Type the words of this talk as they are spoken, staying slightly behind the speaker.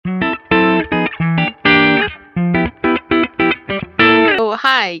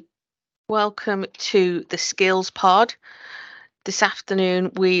Welcome to the Skills Pod. This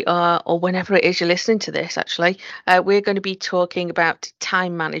afternoon, we are, or whenever it is you're listening to this, actually, we're going to be talking about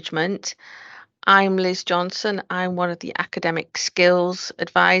time management. I'm Liz Johnson. I'm one of the academic skills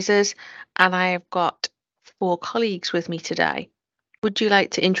advisors, and I have got four colleagues with me today. Would you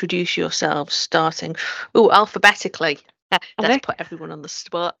like to introduce yourselves, starting, alphabetically? Let's put everyone on the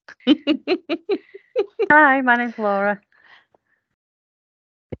spot. Hi, my name's Laura.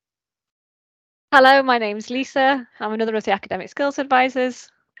 Hello, my name's Lisa. I'm another of the academic skills advisors.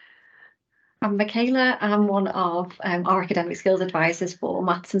 I'm Mikayla. I'm one of our academic skills advisors for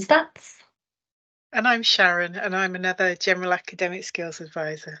maths and stats. And I'm Sharon, and I'm another general academic skills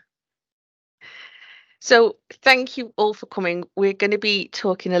advisor. So thank you all for coming. We're going to be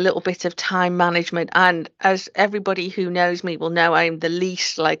talking a little bit of time management. And as everybody who knows me will know, I'm the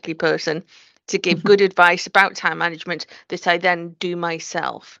least likely person to give good advice about time management that I then do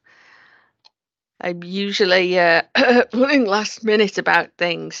myself. I'm usually running last minute about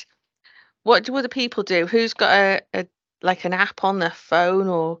things. What do other people do? Who's got a like an app on their phone?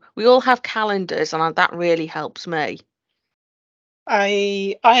 Or we all have calendars, and that really helps me.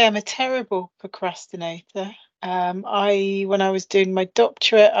 I am a terrible procrastinator. When I was doing my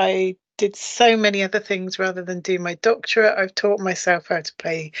doctorate, I did so many other things rather than do my doctorate. I've taught myself how to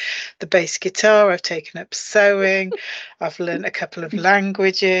play the bass guitar. I've taken up sewing. I've learned a couple of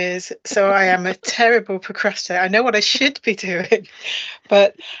languages. So I am a terrible procrastinator. I know what I should be doing,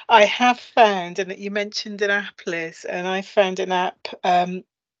 but I have found, and you mentioned an app, Liz, and I found an app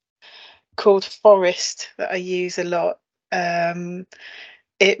called Forest that I use a lot.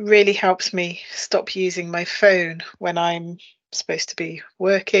 It really helps me stop using my phone when I'm supposed to be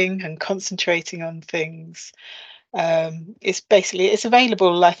working and concentrating on things. It's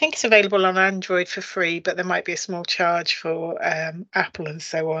available. I think it's available on Android for free, but there might be a small charge for Apple and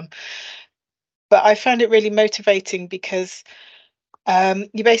so on. But I found it really motivating because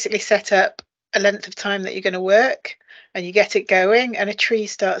you basically set up a length of time that you're going to work, and you get it going, and a tree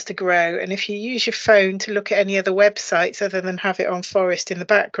starts to grow. And if you use your phone to look at any other websites other than have it on Forest in the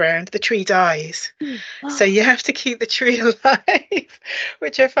background, the tree dies. So you have to keep the tree alive,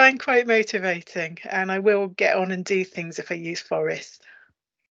 which I find quite motivating. And I will get on and do things if I use Forest.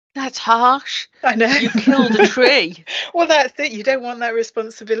 That's harsh. I know. You killed a tree. Well, that's it. You don't want that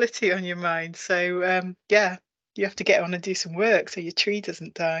responsibility on your mind. So, yeah, you have to get on and do some work so your tree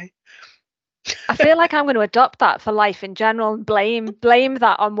doesn't die. I feel like I'm going to adopt that for life in general and blame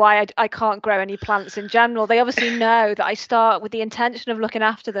that on why I can't grow any plants in general. They obviously know that I start with the intention of looking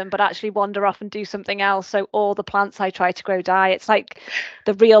after them, but actually wander off and do something else. So all the plants I try to grow die. It's like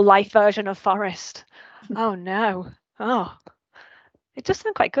the real life version of Forest. Oh no. Oh, it does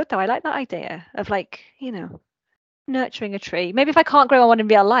sound quite good though. I like that idea of nurturing a tree. Maybe if I can't grow one in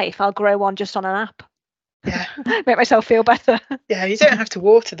real life, I'll grow one just on an app. Yeah. Make myself feel better. Yeah, you don't have to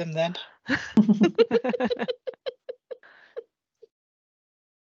water them then.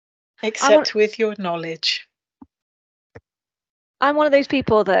 Except with your knowledge. I'm one of those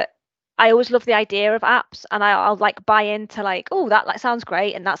people that I always love the idea of apps, and I'll like buy into that sounds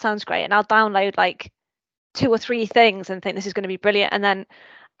great, and that sounds great, and I'll download like 2 or 3 things and think this is going to be brilliant, and then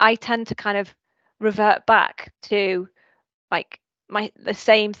I tend to kind of revert back to like the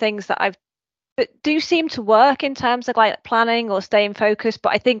same things that do seem to work in terms of like planning or staying focused,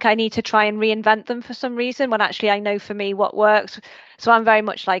 but I think I need to try and reinvent them for some reason when actually I know for me what works. So I'm very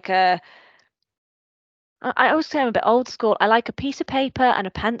much like I always say I'm a bit old school. I like a piece of paper and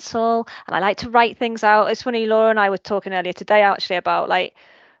a pencil, and I like to write things out. It's funny, Laura and I were talking earlier today actually about like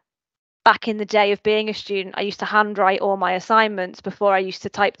back in the day of being a student, I used to handwrite all my assignments before I used to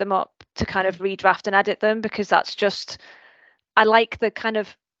type them up to kind of redraft and edit them, because that's just, I like the kind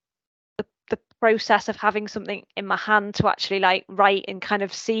of the process of having something in my hand to actually like write and kind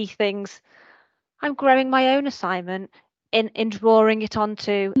of see things. I'm growing my own assignment in drawing it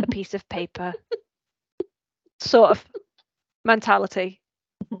onto a piece of paper sort of mentality.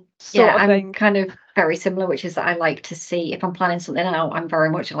 I'm kind of very similar, which is that I like to see, if I'm planning something out, I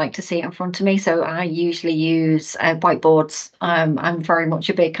like to see it in front of me. So I usually use whiteboards. I'm very much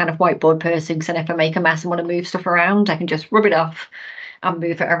a big kind of whiteboard person, because then if I make a mess and want to move stuff around, I can just rub it off and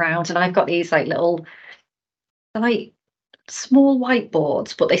move it around. And I've got these like little, like small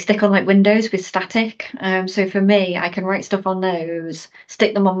whiteboards, but they stick on like windows with static. So for me, I can write stuff on those,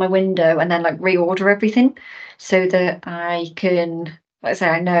 stick them on my window, and then like reorder everything so that I can, let's say,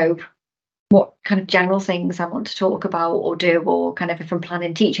 I know what kind of general things I want to talk about or do, or kind of if I'm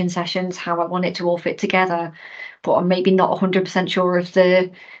planning teaching sessions, how I want it to all fit together, but I'm maybe not 100% sure of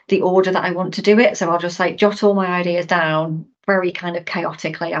the order that I want to do it. So I'll just like jot all my ideas down, very kind of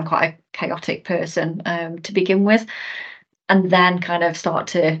chaotically. I'm quite a chaotic person to begin with, and then kind of start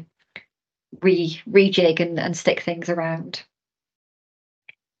to rejig and stick things around.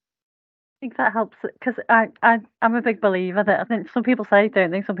 I think that helps because I'm a big believer that I think some people say,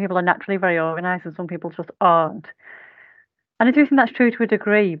 don't they? Some people are naturally very organised and some people just aren't. And I do think that's true to a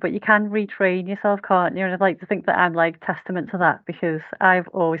degree, but you can retrain yourself, can't you? And I'd like to think that I'm like testament to that because I've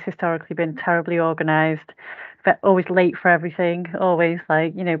always historically been terribly organised, but always late for everything, always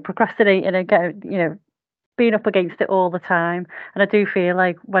like, procrastinating and being up against it all the time. And I do feel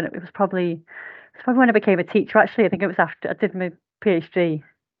like when it's probably when I became a teacher, actually. I think it was after I did my PhD.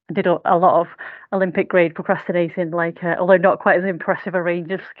 I did a lot of Olympic grade procrastinating, although not quite as impressive a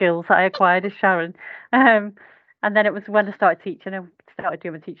range of skills that I acquired as Sharon. And then it was when I started teaching, I started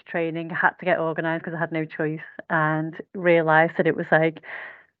doing my teacher training. I had to get organised because I had no choice, and realised that it was like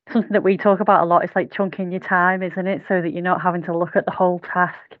something that we talk about a lot. It's like chunking your time, isn't it? So that you're not having to look at the whole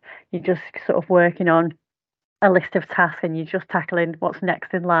task. You're just sort of working on a list of tasks and you're just tackling what's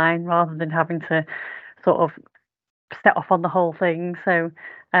next in line rather than having to sort of set off on the whole thing. So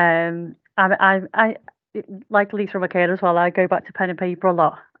I like Lisa and Mikayla as well. I go back to pen and paper a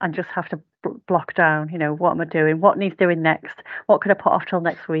lot and just have to block down, what am I doing? What needs doing next? What could I put off till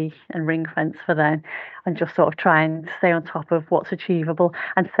next week and ring fence for then? And just sort of try and stay on top of what's achievable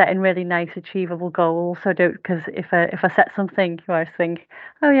and setting really nice achievable goals. So because if I set something where I think,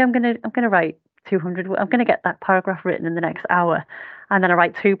 oh yeah, I'm gonna write 200, I'm gonna get that paragraph written in the next hour, and then I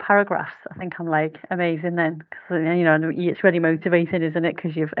write 2 paragraphs, I think I'm like amazing then, because it's really motivating, isn't it?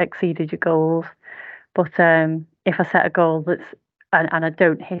 Because you've exceeded your goals. But if I set a goal and I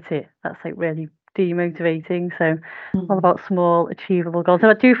don't hit it, that's like really demotivating. So all about small achievable goals. So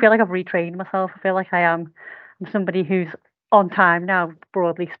I do feel like I've retrained myself. I feel like I'm somebody who's on time now,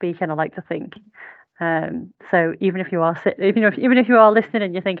 broadly speaking, I like to think. So even if you are even if you are listening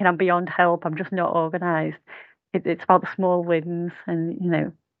and you're thinking I'm beyond help, I'm just not organised, it's about the small wins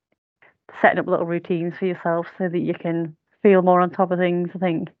and setting up little routines for yourself so that you can feel more on top of things, I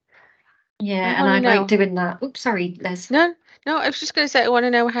think. Yeah, and I like doing that. Oops, sorry, Les. No, I was just going to say I want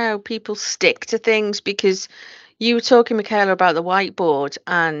to know how people stick to things, because you were talking, Mikayla, about the whiteboard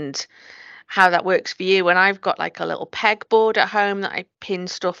and how that works for you. And I've got like a little pegboard at home that I pin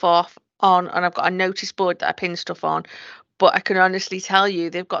stuff off on, and I've got a notice board that I pin stuff on. But I can honestly tell you,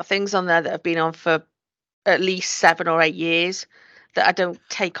 they've got things on there that have been on for at least 7 or 8 years that I don't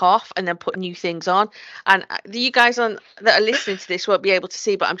take off and then put new things on. And you guys that are listening to this won't be able to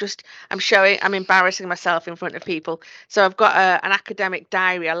see, but I'm embarrassing myself in front of people. So I've got an academic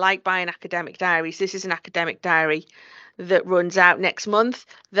diary. I like buying academic diaries. This is an academic diary that runs out next month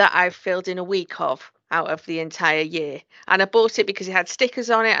that I've filled in a week of out of the entire year. And I bought it because it had stickers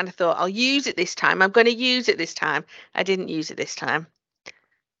on it and I thought, I'll use it this time. I'm going to use it this time. I didn't use it this time.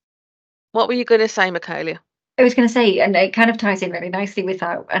 What were you going to say, Mikayla? I was going to say, and it kind of ties in really nicely with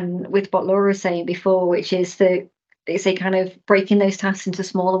that and with what Laura was saying before, which is that it's a kind of breaking those tasks into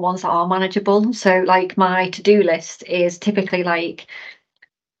smaller ones that are manageable. So like my to-do list is typically like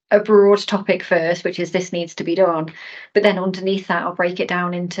a broad topic first, which is this needs to be done, but then underneath that I'll break it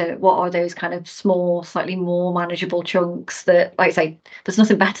down into what are those kind of small, slightly more manageable chunks that, like I say, there's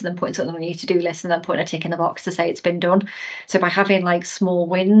nothing better than putting something on your to-do list and then putting a tick in the box to say it's been done. So by having like small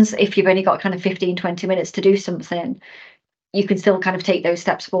wins, if you've only got kind of 15-20 minutes to do something, you can still kind of take those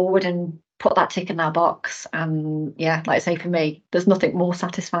steps forward and put that tick in that box. And yeah, like I say, for me, there's nothing more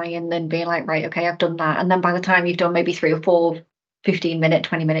satisfying than being like, right, okay, I've done that. And then by the time you've done maybe 3 or 4 15-minute,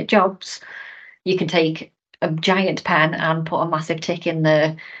 20-minute jobs, you can take a giant pen and put a massive tick in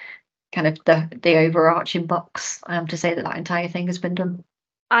the kind of the overarching box to say that entire thing has been done.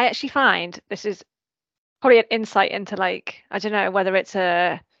 I actually find this is probably an insight into, like, I don't know whether it's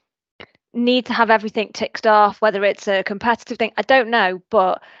a need to have everything ticked off, whether it's a competitive thing, I don't know,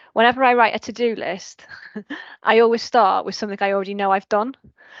 but whenever I write a to-do list, I always start with something I already know I've done.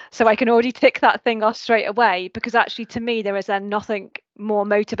 So I can already tick that thing off straight away, because actually to me there is then nothing more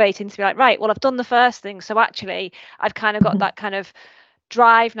motivating to be like, right, well, I've done the first thing, so actually I've kind of got that kind of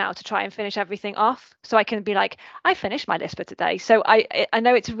drive now to try and finish everything off, so I can be like, I finished my list for today. So I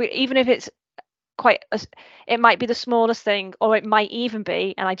know it's even if it's it might be the smallest thing, or it might even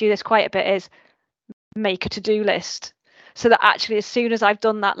be, and I do this quite a bit, is make a to-do list, so that actually as soon as I've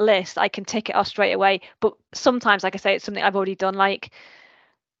done that list I can tick it off straight away. But sometimes, like I say, it's something I've already done, like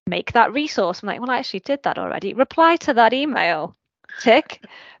make that resource. I'm like, well, I actually did that already. Reply to that email, tick.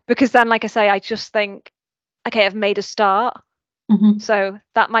 Because then, like I say, I just think, okay, I've made a start. So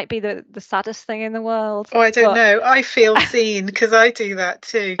that might be the saddest thing in the world. Oh, I don't know. I feel seen because I do that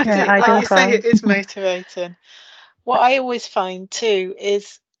too. Yeah, like you say, it is motivating. what I always find too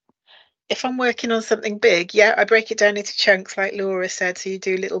is if I'm working on something big, I break it down into chunks, like Laura said. So you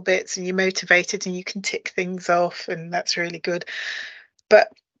do little bits and you're motivated and you can tick things off, and that's really good. But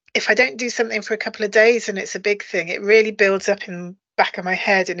if I don't do something for a couple of days and it's a big thing, it really builds up in the back of my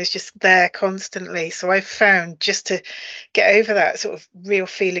head and it's just there constantly. So I've found, just to get over that sort of real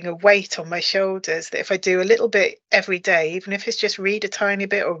feeling of weight on my shoulders, that if I do a little bit every day, even if it's just read a tiny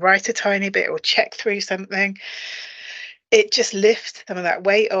bit or write a tiny bit or check through something, it just lifts some of that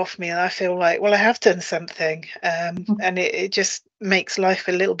weight off me, and I feel like, well, I have done something, and it just makes life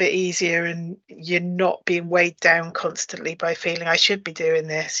a little bit easier, and you're not being weighed down constantly by feeling I should be doing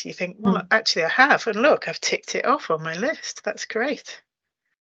this. You think, well, actually I have, and look, I've ticked it off on my list. That's great.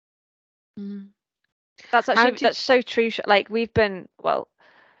 That's actually that's so true. Like, we've been, well,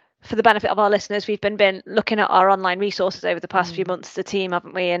 for the benefit of our listeners, we've been looking at our online resources over the past few months as a team,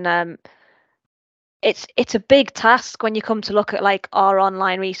 haven't we? And it's a big task when you come to look at like our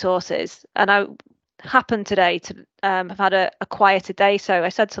online resources. And I happened today to have had a quieter day, so I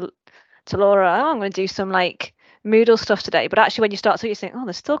said to Laura, I'm going to do some like Moodle stuff today. But actually, when you start to, you think, oh,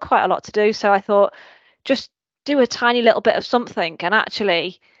 there's still quite a lot to do. So I thought, just do a tiny little bit of something, and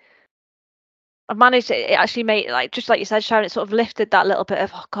actually I've managed it actually made, like, just like you said, Sharon, it sort of lifted that little bit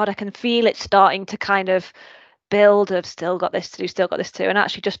of, oh God, I can feel it starting to kind of build of still got this to do. And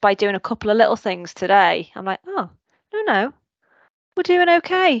actually, just by doing a couple of little things today, I'm like, oh, no, we're doing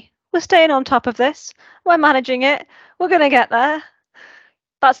okay. We're staying on top of this. We're managing it. We're going to get there.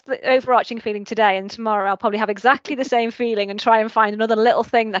 That's the overarching feeling today. And tomorrow I'll probably have exactly the same feeling and try and find another little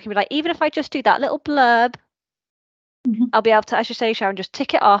thing that can be like, even if I just do that little blurb, I'll be able to, as you say, Sharon, just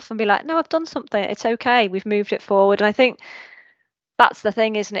tick it off and be like, no, I've done something. It's okay. We've moved it forward. And I think that's the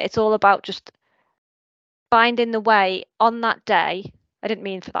thing, isn't it? It's all about just finding the way on that day. I didn't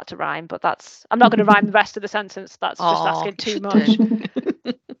mean for that to rhyme, but I'm not going to rhyme the rest of the sentence. That's just asking too much.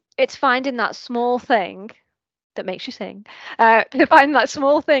 It's finding that small thing that makes you sing. Find that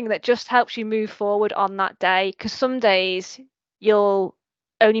small thing that just helps you move forward on that day. Because some days you'll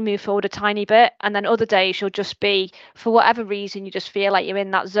only move forward a tiny bit, and then other days you'll just be, for whatever reason, you just feel like you're in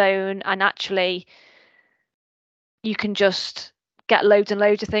that zone, and actually you can just get loads and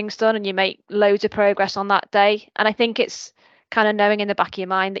loads of things done and you make loads of progress on that day. And I think it's kind of knowing in the back of your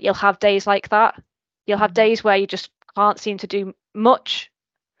mind that you'll have days like that. You'll have days where you just can't seem to do much,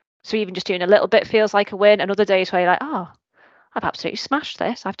 so even just doing a little bit feels like a win, and other days where you're like, oh, I've absolutely smashed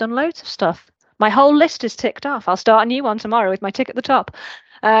this. I've done loads of stuff. My whole list is ticked off. I'll start a new one tomorrow with my tick at the top.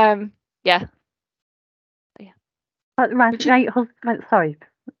 Yeah. Sorry.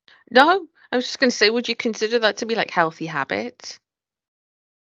 No, I was just going to say, would you consider that to be like healthy habits?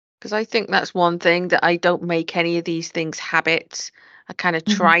 Because I think that's one thing, that I don't make any of these things habits. I kind of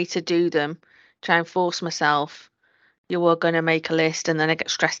try to do them, try and force myself. You are going to make a list, and then I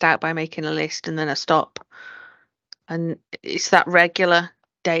get stressed out by making a list, and then I stop. And it's that regular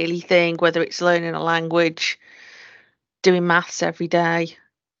daily thing, whether it's learning a language, doing maths every day.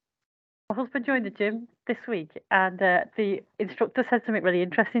 My husband joined the gym this week, and the instructor said something really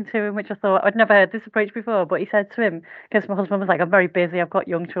interesting to him, which I thought, I'd never heard this approach before, but he said to him, because my husband was like, I'm very busy, I've got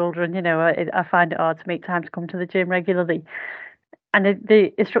young children, I find it hard to make time to come to the gym regularly. And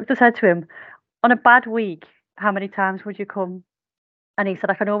the instructor said to him, on a bad week, how many times would you come? And he said,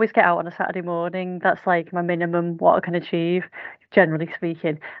 I can always get out on a Saturday morning. That's like my minimum, what I can achieve, generally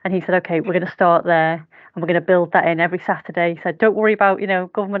speaking. And he said, okay, we're going to start there, and we're going to build that in every Saturday. He said, don't worry about,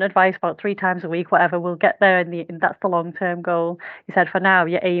 government advice about 3 times a week, whatever. We'll get there, and that's the long-term goal. He said, for now,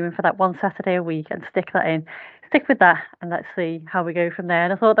 you're aiming for that 1 Saturday a week, and stick that in. Stick with that, and let's see how we go from there.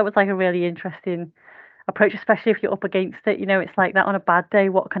 And I thought that was like a really interesting approach, especially if you're up against it. It's like that on a bad day,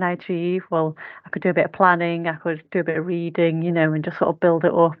 what can I achieve? Well, I could do a bit of planning, I could do a bit of reading, and just sort of build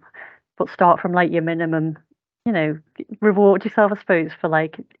it up, but start from like your minimum, reward yourself, I suppose, for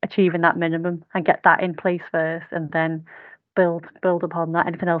like achieving that minimum, and get that in place first, and then build upon that.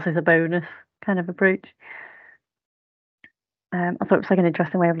 Anything else is a bonus kind of approach. I thought it was like an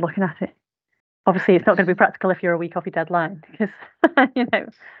interesting way of looking at it. Obviously, it's not going to be practical if you're a week off your deadline, because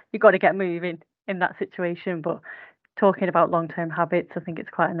you've got to get moving in that situation. But talking about long-term habits, I think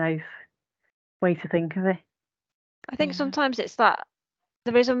it's quite a nice way to think of it. I think sometimes it's that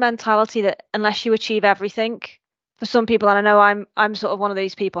there is a mentality that unless you achieve everything, for some people, and I know I'm sort of one of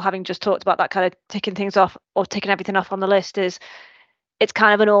these people, having just talked about that kind of ticking things off or ticking everything off on the list, is it's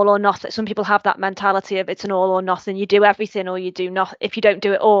kind of an all or nothing. Some people have that mentality of it's an all or nothing. You do everything or you do not. If you don't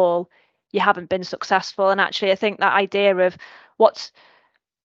do it all, you haven't been successful. And actually, I think that idea of what's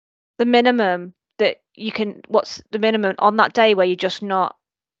the minimum that you can, what's the minimum on that day where you're just not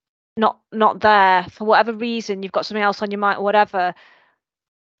not there for whatever reason, you've got something else on your mind or whatever,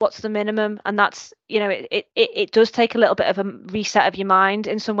 what's the minimum? And that's, it does take a little bit of a reset of your mind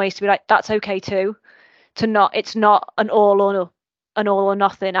in some ways to be like, that's okay too. It's not an all or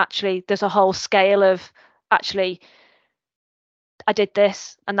nothing. Actually, there's a whole scale of, actually, I did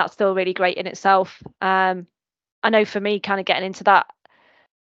this and that's still really great in itself. I know for me, kind of getting into that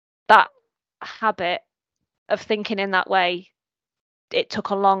habit of thinking in that way, it took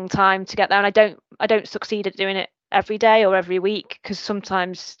a long time to get there, and I don't succeed at doing it every day or every week, because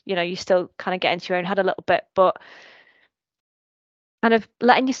sometimes you still kind of get into your own head a little bit, but kind of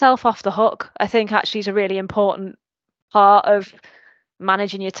letting yourself off the hook, I think, actually is a really important part of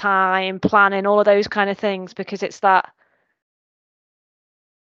managing your time, planning, all of those kind of things, because it's that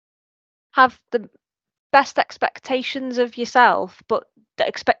have the best expectations of yourself, but the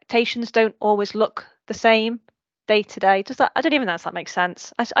expectations don't always look the same day to day. I don't even know if that makes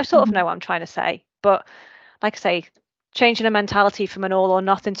sense. I sort of know what I'm trying to say, but like I say, changing a mentality from an all or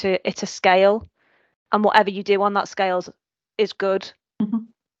nothing to it's a scale, and whatever you do on that scale is good.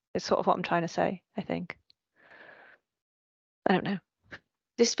 Is sort of what I'm trying to say, I think. I don't know.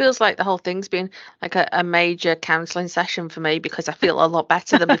 This feels like the whole thing's been like a major counselling session for me, because I feel a lot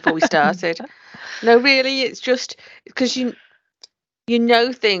better than before we started. No, really, it's just because you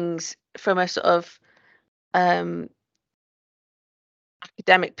know things from a sort of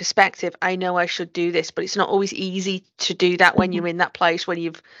academic perspective. I know I should do this, but it's not always easy to do that when you're in that place when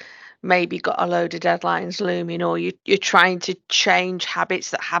you've maybe got a load of deadlines looming, or you're trying to change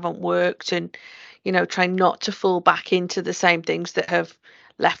habits that haven't worked, and trying not to fall back into the same things that have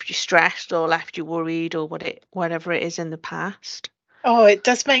left you stressed or left you worried or whatever it is in the past. Oh, it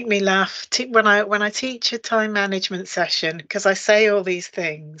does make me laugh when I teach a time management session, because I say all these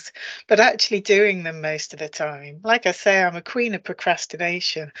things, but actually doing them most of the time. Like I say, I'm a queen of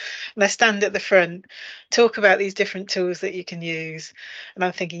procrastination, and I stand at the front, talk about these different tools that you can use, and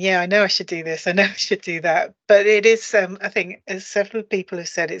I'm thinking, yeah, I know I should do this, I know I should do that. But it is, I think, as several people have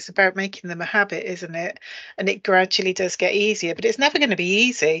said, it's about making them a habit, isn't it? And it gradually does get easier, but it's never going to be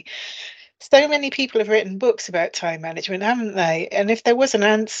easy. So many people have written books about time management, haven't they? And if there was an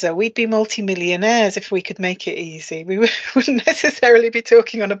answer, we'd be multimillionaires if we could make it easy. We wouldn't necessarily be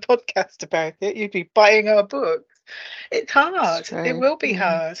talking on a podcast about it. You'd be buying our books. It's hard. It will be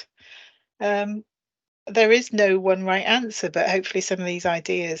hard. There is no one right answer, but hopefully some of these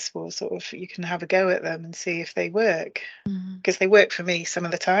ideas will you can have a go at them and see if they work. Because they work for me some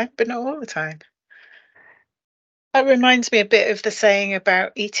of the time, but not all the time. That reminds me a bit of the saying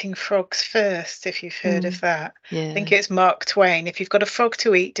about eating frogs first, if you've heard of that. Yeah. I think it's Mark Twain. If you've got a frog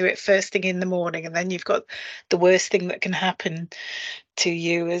to eat, do it first thing in the morning, and then you've got the worst thing that can happen to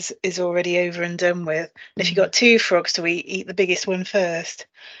you is already over and done with. And if you've got two frogs to eat the biggest one first.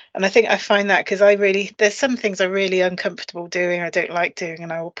 And I think I find that because there's some things I'm really uncomfortable doing, I don't like doing,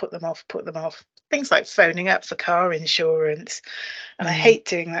 and I will put them off. Things like phoning up for car insurance. And I hate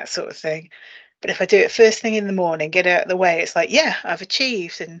doing that sort of thing. But if I do it first thing in the morning, get out of the way, it's like, yeah, I've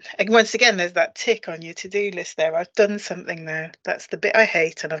achieved. And once again, there's that tick on your to-do list there. I've done something now. That's the bit I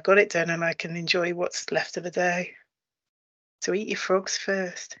hate, and I've got it done, and I can enjoy what's left of the day. So eat your frogs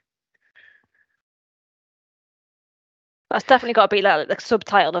first. That's definitely got to be like the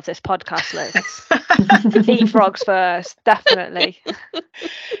subtitle of this podcast, Liz. Eat frogs first, definitely.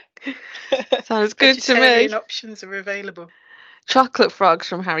 Sounds good to me. Vegetarian options are available. Chocolate frogs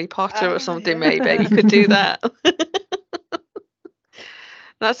from Harry Potter or something, maybe. You could do that.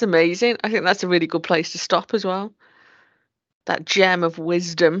 That's amazing. I think that's a really good place to stop as well. That gem of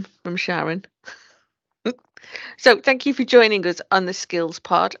wisdom from Sharon. So thank you for joining us on the Skills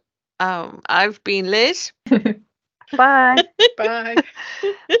Pod. I've been Liz. Bye. Bye.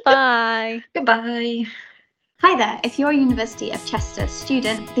 Bye. Goodbye. Hi there, if you're a University of Chester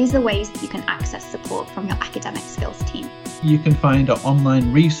student, these are ways that you can access support from your academic skills team. You can find our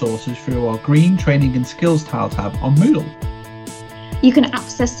online resources through our Green Training and Skills tile tab on Moodle. You can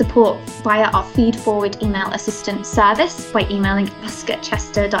access support via our feed forward email assistant service by emailing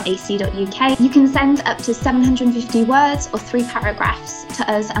ask@chester.ac.uk. You can send up to 750 words or 3 paragraphs to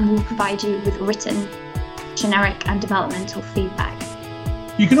us, and we'll provide you with written, generic and developmental feedback.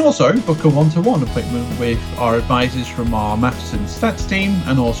 You can also book a one-to-one appointment with our advisors from our maths and stats team,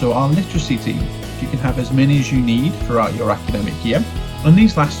 and also our literacy team. You can have as many as you need throughout your academic year, and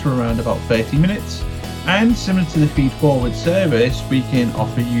these last for around about 30 minutes. And similar to the feed forward service, we can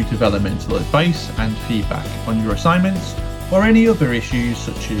offer you developmental advice and feedback on your assignments or any other issues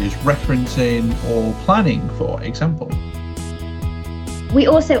such as referencing or planning, for example. We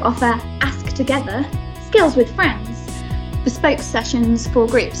also offer Ask Together, Skills with Friends, bespoke sessions for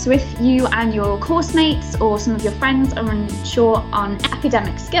groups. So if you and your course mates or some of your friends are unsure on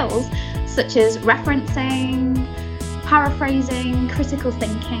academic skills, such as referencing, paraphrasing, critical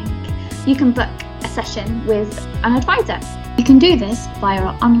thinking, you can book a session with an advisor. You can do this via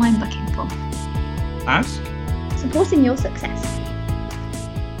our online booking form. Ask. Supporting your success.